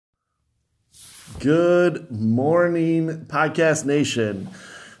Good morning, Podcast Nation.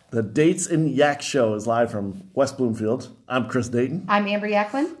 The Dates and Yak Show is live from West Bloomfield. I'm Chris Dayton. I'm Amber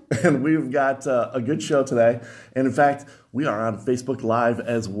Yaklin. And we've got a good show today. And in fact, we are on Facebook Live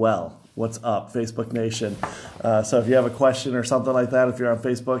as well. What's up, Facebook Nation? So if you have a question or something like that, if you're on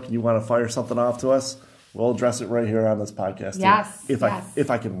Facebook and you want to fire something off to us, we'll address it right here on this podcast. Yes. If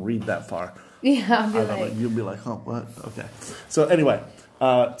I can read that far. Yeah, you'll be like, oh, what? Okay. So anyway,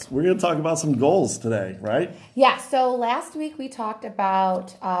 we're going to talk about some goals today, right? Yeah, so last week we talked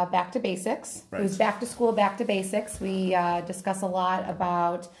about back to basics. Right. It was back to school, back to basics. We discussed a lot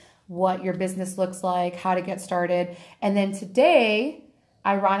about what your business looks like, how to get started. And then today,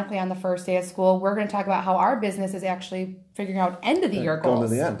 ironically on the first day of school, we're going to talk about how our business is actually figuring out end of the year goals. Going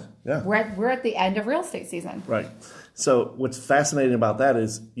to the end, yeah. We're at the end of real estate season. Right. So what's fascinating about that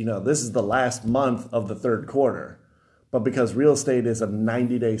is, this is the last month of the third quarter. But because real estate is a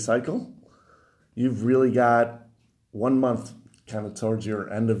 90-day cycle, you've really got 1 month kind of towards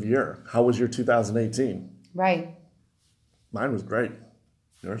your end of year. How was your 2018? Right. Mine was great.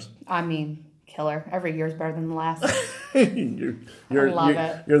 Yours? I mean, killer. Every year is better than the last. You're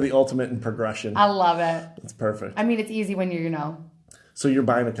the ultimate in progression. I love it. It's perfect. I mean, it's easy when you're, So you're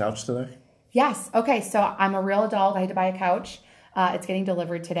buying a couch today? Yes. Okay. So I'm a real adult. I had to buy a couch. It's getting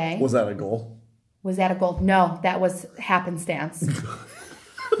delivered today. Was that a goal? Was that a goal? No, that was happenstance.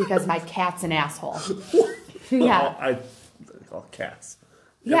 Because my cat's an asshole. Yeah. Cats.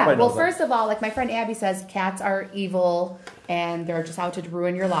 Yeah. Everybody Well, knows first of all, like my friend Abby says, cats are evil and they're just out to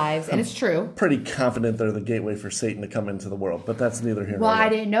ruin your lives. And it's true. Pretty confident they're the gateway for Satan to come into the world, but that's neither here nor Well, there. I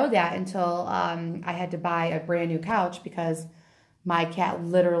didn't know that until I had to buy a brand new couch because my cat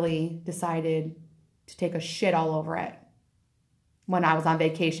literally decided to take a shit all over it when I was on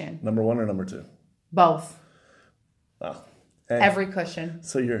vacation. Number one or number two? Both. Oh. Hey. Every cushion.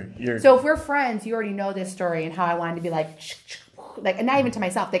 So you're So if we're friends, you already know this story and how I wanted to be like, and not even to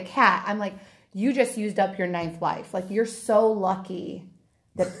myself, the cat. I'm like, you just used up your 9th life. Like, you're so lucky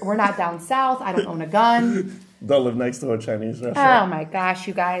that we're not down south. I don't own a gun. Don't live next to a Chinese restaurant. Oh my gosh,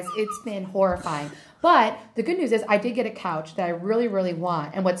 you guys, it's been horrifying. But the good news is I did get a couch that I really, really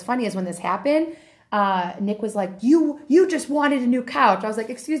want. And what's funny is when this happened, Nick was like, you just wanted a new couch. I was like,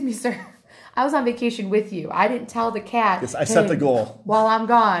 excuse me, sir. I was on vacation with you. I didn't tell the cat. Yes, I set the goal. While I'm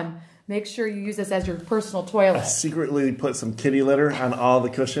gone, make sure you use this as your personal toilet. I secretly put some kitty litter on all the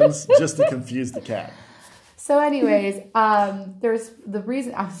cushions just to confuse the cat. So anyways, there's the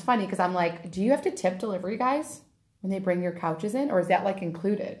reason. It's funny because I'm like, do you have to tip delivery guys when they bring your couches in? Or is that like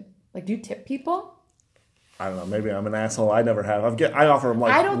included? Like, do you tip people? I don't know. Maybe I'm an asshole. I never have. I offer them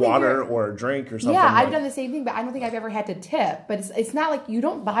like water or a drink or something. Yeah, I've done the same thing, but I don't think I've ever had to tip. But it's not like you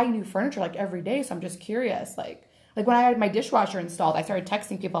don't buy new furniture like every day. So I'm just curious. Like when I had my dishwasher installed, I started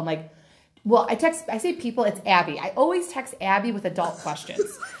texting people. I'm like, well, I say people, it's Abby. I always text Abby with adult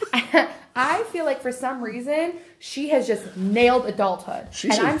questions. I feel like for some reason she has just nailed adulthood,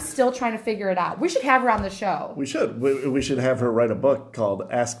 I'm still trying to figure it out. We should have her on the show. We should. We should have her write a book called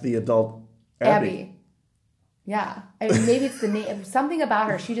 "Ask the Adult Abby." Yeah, I mean, maybe it's the name. Something about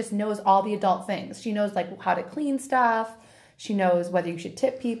her. She just knows all the adult things. She knows like how to clean stuff. She knows whether you should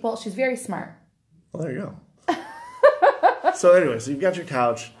tip people. She's very smart. Well, there you go. So anyway, so you've got your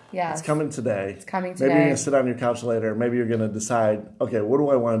couch. Yeah, it's coming today. It's coming today. Maybe you're going to sit on your couch later. Maybe you're going to decide, okay, what do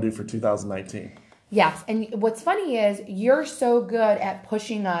I want to do for 2019? Yes, and what's funny is you're so good at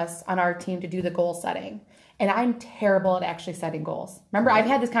pushing us on our team to do the goal setting, and I'm terrible at actually setting goals. Remember, I've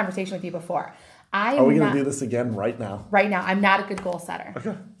had this conversation with you before. Are we going to do this again right now? Right now, I'm not a good goal setter.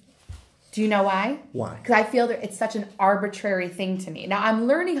 Okay. Do you know why? Why? Because I feel that it's such an arbitrary thing to me. Now, I'm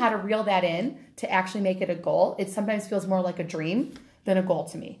learning how to reel that in to actually make it a goal. It sometimes feels more like a dream than a goal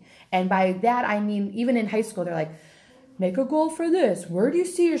to me. And by that, I mean, even in high school, they're like, make a goal for this. Where do you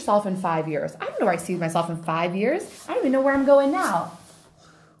see yourself in 5 years? I don't know where I see myself in 5 years. I don't even know where I'm going now.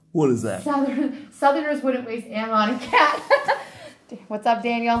 What is that? Southerners wouldn't waste ammo on a cat. What's up,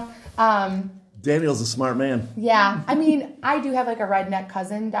 Daniel? Daniel's a smart man. Yeah. I mean, I do have like a redneck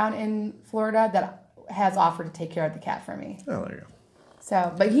cousin down in Florida that has offered to take care of the cat for me. Oh, there you go.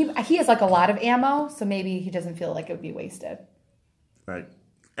 So, but he has like a lot of ammo, so maybe he doesn't feel like it would be wasted. Right.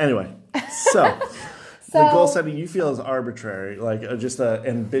 Anyway, so the goal setting you feel is arbitrary, like just a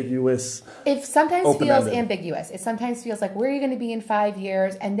ambiguous. It sometimes feels ambiguous. It sometimes feels like, where are you going to be in 5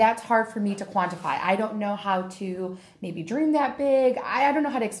 years? And that's hard for me to quantify. I don't know how to maybe dream that big. I don't know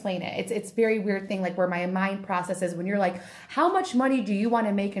how to explain it. It's a very weird thing, like where my mind processes when you're like, how much money do you want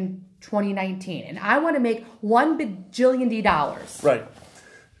to make in 2019? And I want to make $1 bajillion. Right.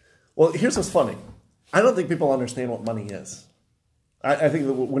 Well, here's what's funny. I don't think people understand what money is. I think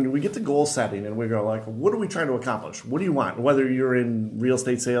that when we get to goal setting and we go like, what are we trying to accomplish? What do you want? Whether you're in real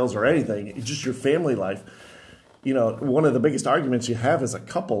estate sales or anything, it's just your family life. You know, one of the biggest arguments you have as a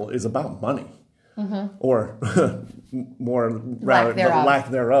couple is about money, or more rather lack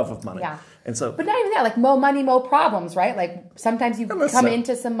thereof of money. Yeah. And so, but not even that, like more money, more problems, right? Like sometimes you come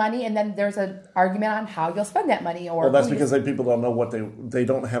into some money and then there's an argument on how you'll spend that money. Or well, that's because people don't know they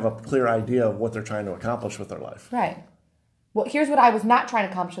don't have a clear idea of what they're trying to accomplish with their life. Right. Well, here's what I was not trying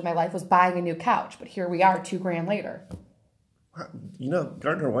to accomplish with my life was buying a new couch. But here we are $2,000 later. You know,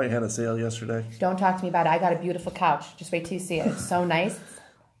 Gardner White had a sale yesterday. Don't talk to me about it. I got a beautiful couch. Just wait till you see it. It's so nice.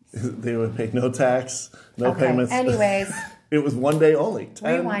 They would pay no tax, no payments. Anyways. It was one day only.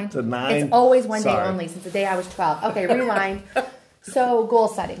 10 rewind. to 9. It's always one day only since the day I was 12. Okay, rewind. So goal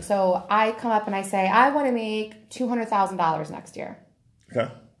setting. So I come up and I say, I want to make $200,000 next year.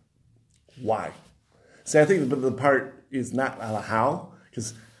 Okay. Why? See, I think the part is not how,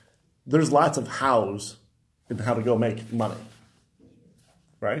 because there's lots of hows in how to go make money.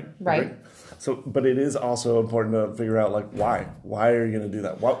 Right? Right. So, but it is also important to figure out, like, why? Why are you going to do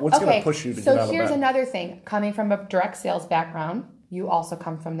that? What's going to push you to get out of bed? So here's another thing. Coming from a direct sales background, you also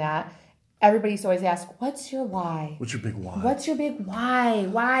come from that. Everybody used to always ask, what's your why? What's your big why? What's your big why?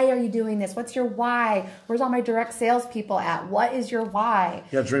 Why are you doing this? What's your why? Where's all my direct sales people at? What is your why?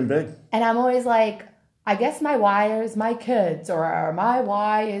 Yeah, dream big. And I'm always like, I guess my why is my kids, or my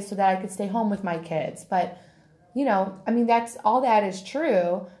why is so that I could stay home with my kids. But, you know, I mean, that's all that is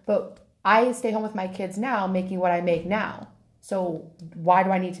true, but I stay home with my kids now, making what I make now. So why do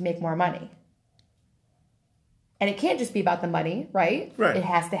I need to make more money? And it can't just be about the money, right? Right. It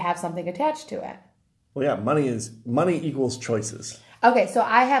has to have something attached to it. Well, yeah, money equals choices. Okay, so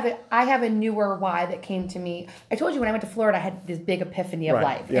I have a newer why that came to me. I told you when I went to Florida, I had this big epiphany of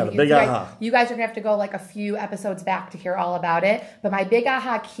life. Yeah, and the big aha. You guys are going to have to go like a few episodes back to hear all about it. But my big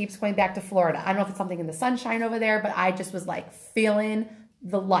aha keeps going back to Florida. I don't know if it's something in the sunshine over there, but I just was like feeling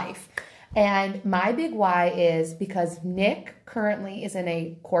the life. And my big why is because Nick currently is in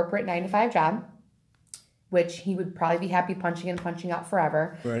a corporate 9-to-5 job, which he would probably be happy punching in, punching out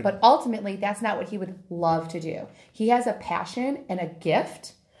forever. Right. But ultimately, that's not what he would love to do. He has a passion and a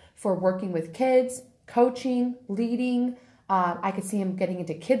gift for working with kids, coaching, leading. I could see him getting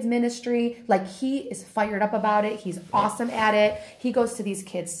into kids ministry. Like, he is fired up about it. He's awesome at it. He goes to these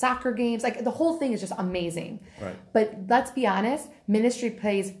kids' soccer games. Like, the whole thing is just amazing. Right. But let's be honest, ministry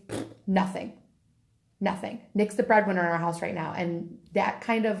pays nothing. Nothing. Nick's the breadwinner in our house right now. And that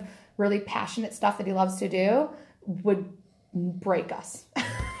kind of really passionate stuff that he loves to do would break us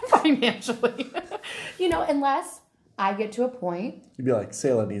financially. You know, unless I get to a point. You'd be like,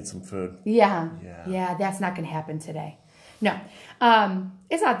 Sayla needs some food. Yeah, that's not going to happen today. No,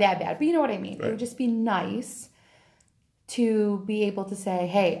 it's not that bad, but you know what I mean. Right. It would just be nice to be able to say,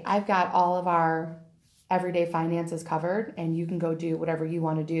 hey, I've got all of our everyday finances covered, and you can go do whatever you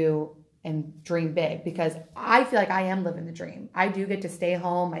want to do and dream big, because I feel like I am living the dream. I do get to stay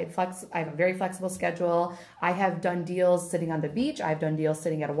home. I have a very flexible schedule. I have done deals sitting on the beach. I've done deals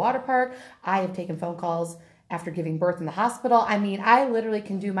sitting at a water park. I have taken phone calls after giving birth in the hospital. I mean, I literally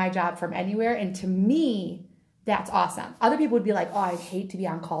can do my job from anywhere, and to me, that's awesome. Other people would be like, oh, I'd hate to be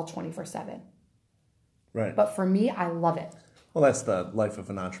on call 24/7. Right. But for me, I love it. Well, that's the life of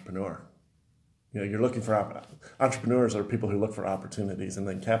an entrepreneur. You know, you're looking for entrepreneurs are people who look for opportunities and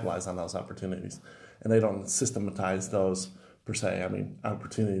then capitalize on those opportunities, and they don't systematize those per se. I mean,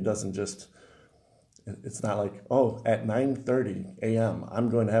 opportunity doesn't just. It's not like, oh, at 9:30 a.m. I'm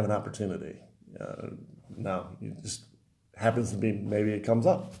going to have an opportunity. No, it just happens to be, maybe it comes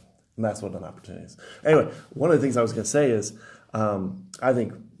up, and that's what an opportunity is. Anyway, one of the things I was going to say is, I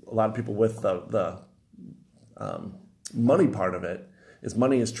think a lot of people with the money part of it is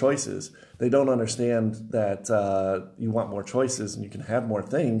money is choices. They don't understand that you want more choices and you can have more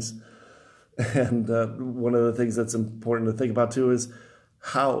things. And one of the things that's important to think about too is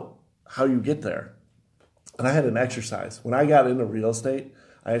how you get there. And I had an exercise. When I got into real estate,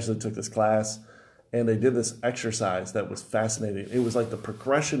 I actually took this class, and they did this exercise that was fascinating. It was like the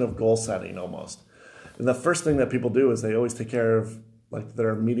progression of goal setting almost. And the first thing that people do is they always take care of like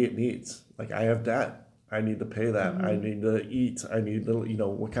their immediate needs. Like, I have debt. I need to pay that. Mm-hmm. I need to eat. I need to,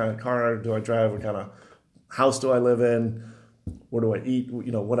 what kind of car do I drive? What kind of house do I live in? Where do I eat?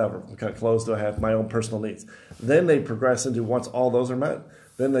 Whatever. What kind of clothes do I have? My own personal needs. Then they progress into, once all those are met,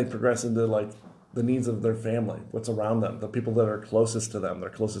 then they progress into like the needs of their family, what's around them, the people that are closest to them, their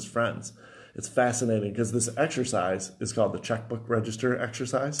closest friends. It's fascinating because this exercise is called the checkbook register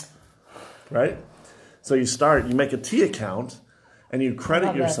exercise, right? So you make a T account, and you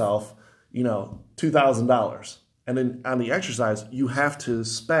credit yourself, $2,000 And then on the exercise, you have to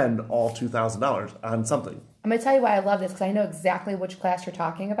spend all $2,000 on something. I'm going to tell you why I love this, because I know exactly which class you're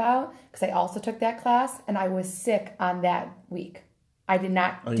talking about, because I also took that class, and I was sick on that week. I did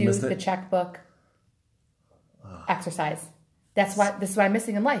not do the checkbook exercise. This is what I'm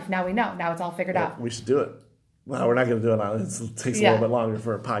missing in life. Now we know. Now it's all figured out. We should do it. Well, we're not going to do it now. It takes a little bit longer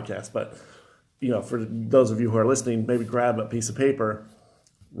for a podcast. But, for those of you who are listening, maybe grab a piece of paper,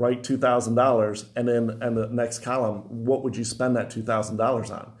 write $2,000, and then in the next column, what would you spend that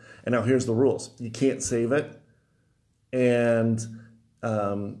 $2,000 on? And now here's the rules. You can't save it, and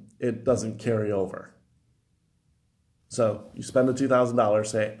it doesn't carry over. So you spend the $2,000,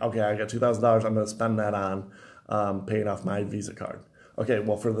 say, okay, I got $2,000, I'm going to spend that on paying off my Visa card. Okay,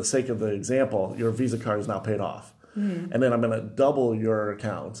 well, for the sake of the example, your Visa card is now paid off. Mm-hmm. And then I'm going to double your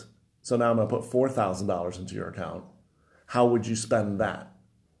account. So now I'm going to put $4,000 into your account. How would you spend that?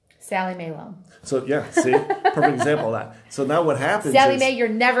 Sallie Mae loan. So, yeah, see? Perfect example of that. So now what happens Sallie Mae, you're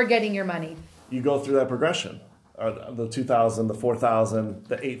never getting your money. You go through that progression. The $2,000, the $4,000,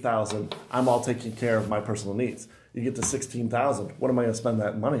 the $8,000. I'm all taking care of my personal needs. You get to $16,000. What am I going to spend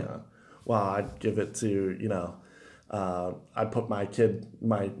that money on? Well, I'd give it to, I'd put my kid,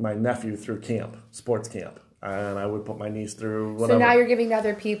 my nephew through camp, sports camp. And I would put my niece through whatever. So now you're giving to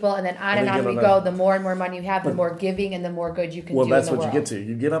other people, and then on and on we go. The more and more money you have, the more giving and the more good you can do in the world. Well, that's what you get to.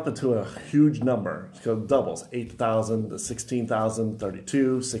 You get up into a huge number. So it doubles, 8,000 to 16,000,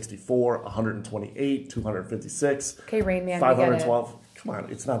 32, 64, 128, 256. Okay, Rain Man, 512. Come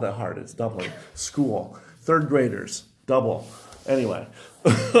on, it's not that hard. It's doubling. School. Third graders, double. Anyway.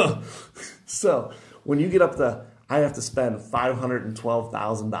 So when you get up to, I have to spend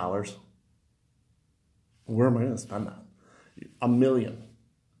 $512,000. Where am I going to spend that? $1 million.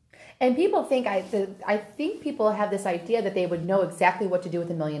 And people think, I think people have this idea that they would know exactly what to do with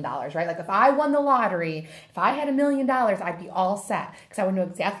 $1 million, right? Like if I won the lottery, if I had $1 million, I'd be all set because I would know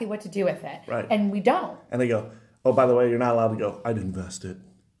exactly what to do with it. Right. And we don't. And they go, oh, by the way, you're not allowed to go, I'd invest it.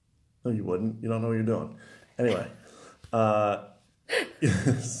 No, you wouldn't. You don't know what you're doing. Anyway.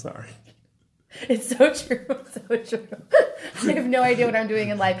 Sorry. It's so true. So true. I have no idea what I'm doing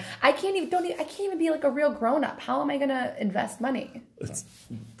in life. I can't even be like a real grown up. How am I going to invest money?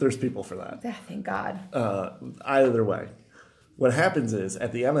 There's people for that. Yeah, thank God. Either way, what happens is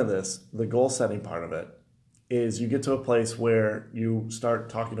at the end of this, the goal setting part of it is you get to a place where you start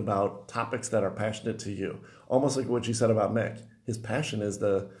talking about topics that are passionate to you. Almost like what you said about Nick. His passion is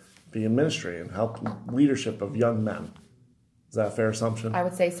to be in ministry and help leadership of young men. Is that a fair assumption? I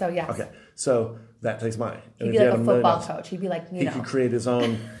would say so, yes. Okay, so that takes money. He'd be like a football coach. He'd be like, he could create his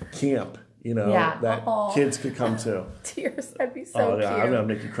own camp, that kids could come to. Tears, that'd be so cute. I'm going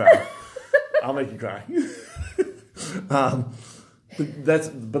to make you cry. I'll make you cry. But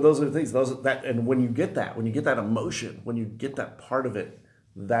those are the things. And when you get that emotion, when you get that part of it,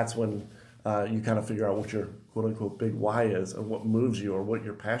 that's when you kind of figure out what your quote unquote big why is, or what moves you, or what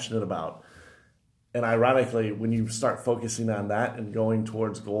you're passionate about. And ironically, when you start focusing on that and going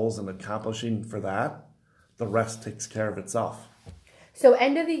towards goals and accomplishing for that, the rest takes care of itself. So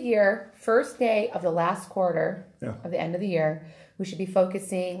end of the year, first day of the last quarter of the end of the year, we should be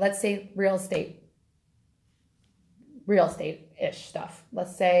focusing, let's say real estate-ish stuff.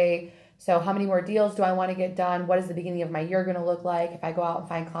 Let's say, so how many more deals do I want to get done? What is the beginning of my year going to look like if I go out and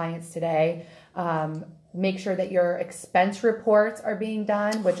find clients today? Make sure that your expense reports are being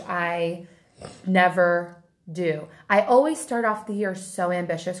done, which I never do. I always start off the year so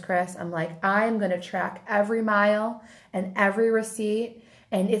ambitious, Chris. I'm like, I'm going to track every mile and every receipt,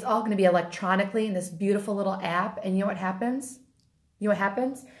 and it's all going to be electronically in this beautiful little app. And you know what happens?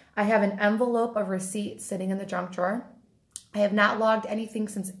 I have an envelope of receipts sitting in the junk drawer. I have not logged anything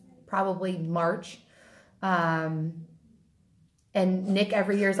since probably March. And Nick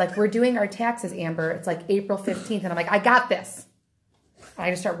every year is like, we're doing our taxes, Amber. It's like April 15th. And I'm like, I got this. I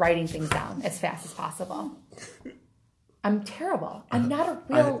just start writing things down as fast as possible. I'm terrible. I'm not a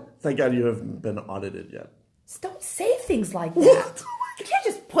real... Thank God you haven't been audited yet. Don't say things like that. You can't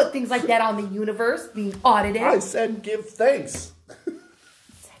just put things like that on the universe, being audited. I said give thanks.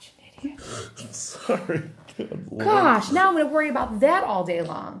 Such an idiot. I'm sorry. Gosh, now I'm going to worry about that all day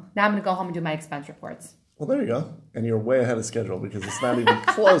long. Now I'm going to go home and do my expense reports. Well, there you go. And you're way ahead of schedule because it's not even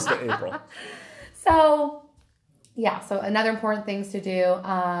close to April. So another important things to do.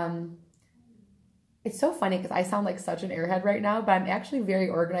 It's so funny because I sound like such an airhead right now, but I'm actually very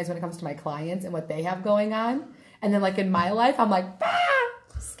organized when it comes to my clients and what they have going on. And then like in my life, I'm like,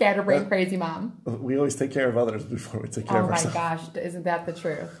 scatterbrain crazy mom. We always take care of others before we take care of ourselves. Oh my gosh, isn't that the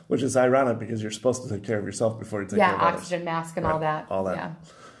truth? Which is ironic because you're supposed to take care of yourself before you take care of others. Yeah, oxygen mask and all that. All that. Yeah.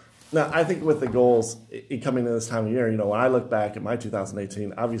 Now, I think with the goals coming in this time of year, when I look back at my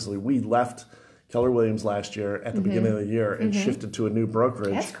 2018, obviously we left Keller Williams last year at the beginning of the year and shifted to a new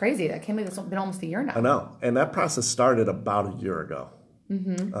brokerage. That's crazy. I can't believe it's been almost a year now. I know. And that process started about a year ago.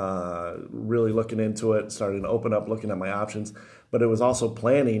 Really looking into it, starting to open up, looking at my options. But it was also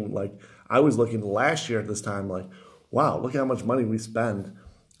planning. Like, I was looking last year at this time like, wow, look how much money we spend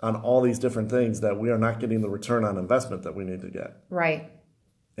on all these different things that we are not getting the return on investment that we need to get. Right.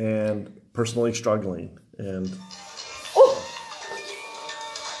 And personally struggling. And oh,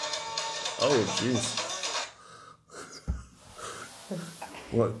 jeez.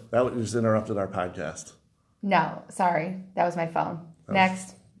 What? That just interrupted our podcast. No, sorry. That was my phone.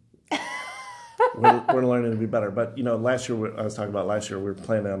 Next. We're learning to be better. But, last year, I was talking about last year, we were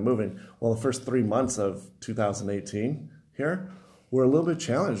planning on moving. Well, the first 3 months of 2018 here were a little bit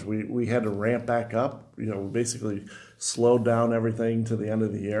challenged. We had to ramp back up. We basically slowed down everything to the end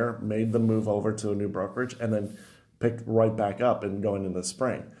of the year, made the move over to a new brokerage, and then picked right back up and going into the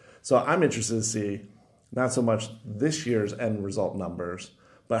spring. So I'm interested to see not so much this year's end result numbers,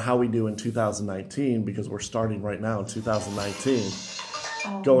 but how we do in 2019, because we're starting right now in 2019,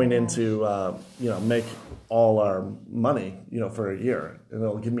 going into, make all our money, for a year. And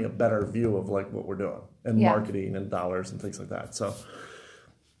it'll give me a better view of like what we're doing and marketing and dollars and things like that. So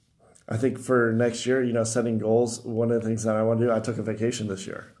I think for next year, setting goals, one of the things that I want to do, I took a vacation this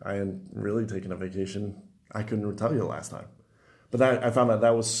year. I hadn't really taken a vacation. I couldn't tell you the last time. But I found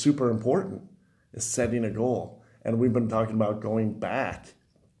that was super important, is setting a goal. And we've been talking about going back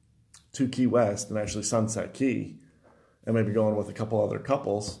to Key West and actually Sunset Key and maybe going with a couple other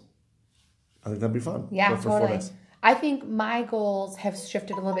couples. I think that'd be fun. Yeah, totally. I think my goals have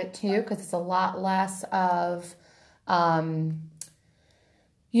shifted a little bit too, because it's a lot less of,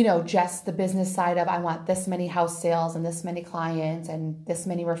 just the business side of I want this many house sales and this many clients and this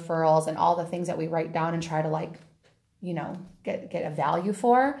many referrals and all the things that we write down and try to get a value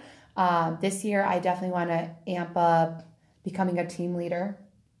for. This year, I definitely want to amp up becoming a team leader,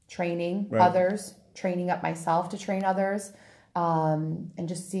 training others, training up myself to train others, and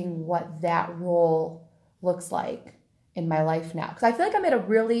just seeing what that role looks like in my life now. Because I feel like I'm at a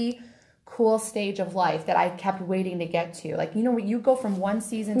really cool stage of life that I kept waiting to get to. Like, you go from one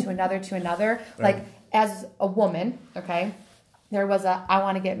season to another to another. Right. Like, as a woman, okay, there was I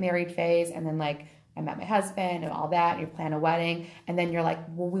want to get married phase, and then I met my husband and all that, and you plan a wedding, and then you're like,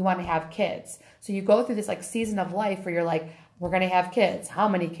 well, we want to have kids. So you go through this season of life where you're like, we're going to have kids. How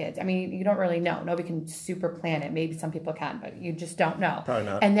many kids? I mean, you don't really know. Nobody can super plan it. Maybe some people can, but you just don't know. Probably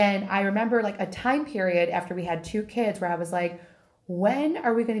not. And then I remember a time period after we had 2 kids where I was like, when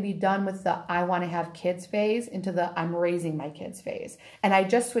are we going to be done with the I want to have kids phase into the I'm raising my kids phase? And I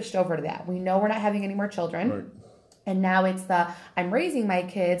just switched over to that. We know we're not having any more children. Right. And now it's the I'm raising my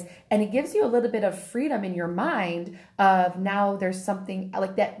kids, and it gives you a little bit of freedom in your mind of now there's something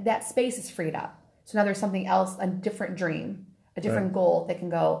like that space is freed up. So now there's something else, a different dream, a different goal that can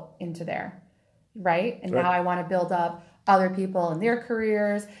go into there, right? And now I want to build up other people in their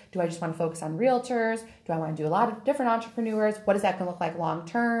careers. Do I just want to focus on realtors? Do I want to do a lot of different entrepreneurs? What is that going to look like long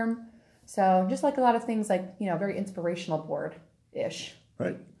term? So just a lot of things very inspirational board-ish.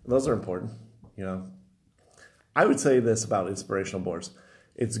 Right. Those are important, I would say this about inspirational boards.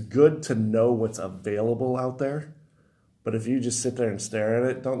 It's good to know what's available out there, but if you just sit there and stare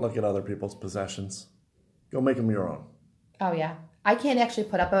at it, don't look at other people's possessions. Go make them your own. Oh, yeah. I can't actually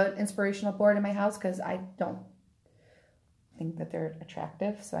put up an inspirational board in my house because I don't think that they're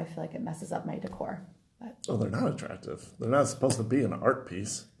attractive, so I feel like it messes up my decor. But, oh, they're not attractive. They're not supposed to be an art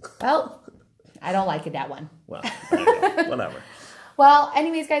piece. Well, I don't like it, that one. Well, there you go. Whatever. Well,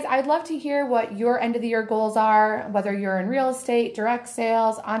 anyways, guys, I'd love to hear what your end of the year goals are, whether you're in real estate, direct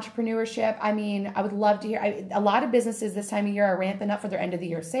sales, entrepreneurship. I mean, I would love to hear. A lot of businesses this time of year are ramping up for their end of the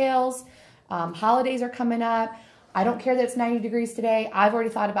year sales. Holidays are coming up. I don't care that it's 90 degrees today. I've already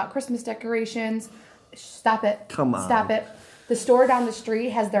thought about Christmas decorations. Stop it. Come on. Stop it. The store down the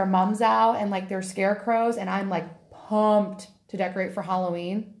street has their mums out and their scarecrows, and I'm pumped to decorate for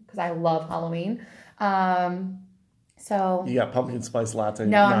Halloween because I love Halloween. So you got pumpkin spice latte?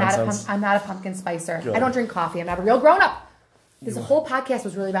 No, nonsense. I'm not a pumpkin spicer. Good. I don't drink coffee. I'm not a real grown up. This whole podcast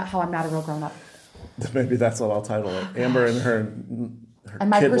was really about how I'm not a real grown up. Maybe that's what I'll title it. Amber and her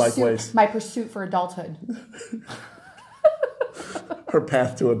and kid-like ways. My pursuit for adulthood. Her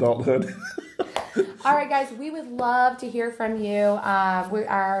path to adulthood. All right, guys, we would love to hear from you. We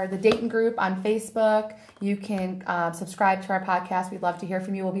are the Dayton Group on Facebook. You can subscribe to our podcast. We'd love to hear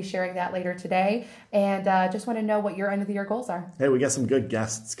from you. We'll be sharing that later today. And just want to know what your end of the year goals are. Hey, we got some good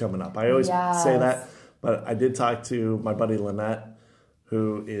guests coming up. I always say that, but I did talk to my buddy Lynette,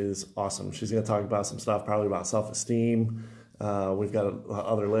 who is awesome. She's going to talk about some stuff, probably about self-esteem. We've got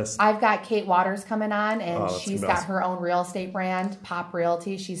other lists. I've got Kate Waters coming on, and she's got awesome. her own real estate brand, Pop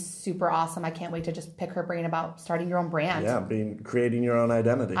Realty. She's super awesome. I can't wait to just pick her brain about starting your own brand. Yeah, creating your own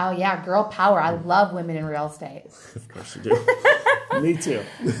identity. Oh, yeah, girl power. I love women in real estate. Of course you do. Me too.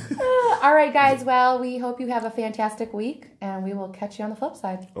 All right, guys. Well, we hope you have a fantastic week, and we will catch you on the flip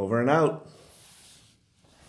side. Over and out.